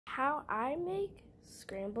How I make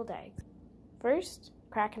scrambled eggs. First,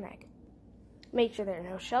 crack an egg. Make sure there are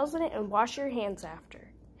no shells in it and wash your hands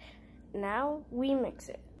after. Now we mix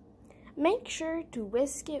it. Make sure to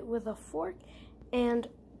whisk it with a fork and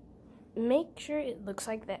make sure it looks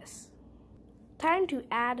like this. Time to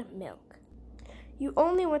add milk. You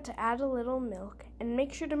only want to add a little milk and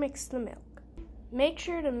make sure to mix the milk. Make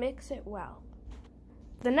sure to mix it well.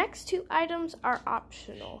 The next two items are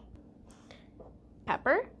optional.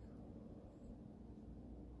 Pepper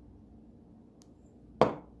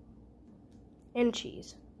and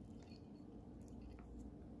cheese.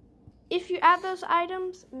 If you add those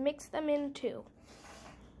items, mix them in too.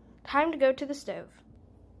 Time to go to the stove.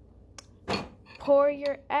 Pour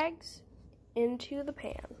your eggs into the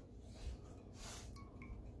pan.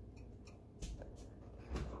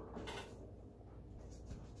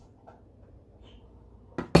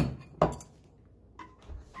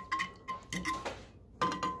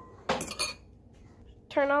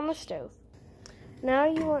 Turn on the stove. Now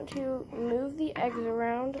you want to move the eggs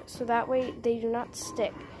around so that way they do not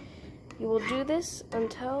stick. You will do this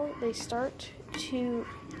until they start to,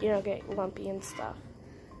 get lumpy and stuff.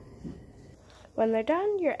 When they're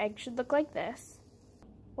done, your egg should look like this.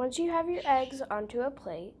 Once you have your eggs onto a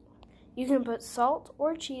plate, you can put salt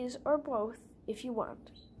or cheese or both if you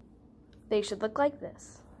want. They should look like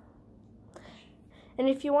this. And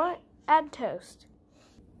if you want, add toast.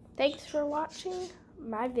 Thanks for watching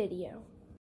my video.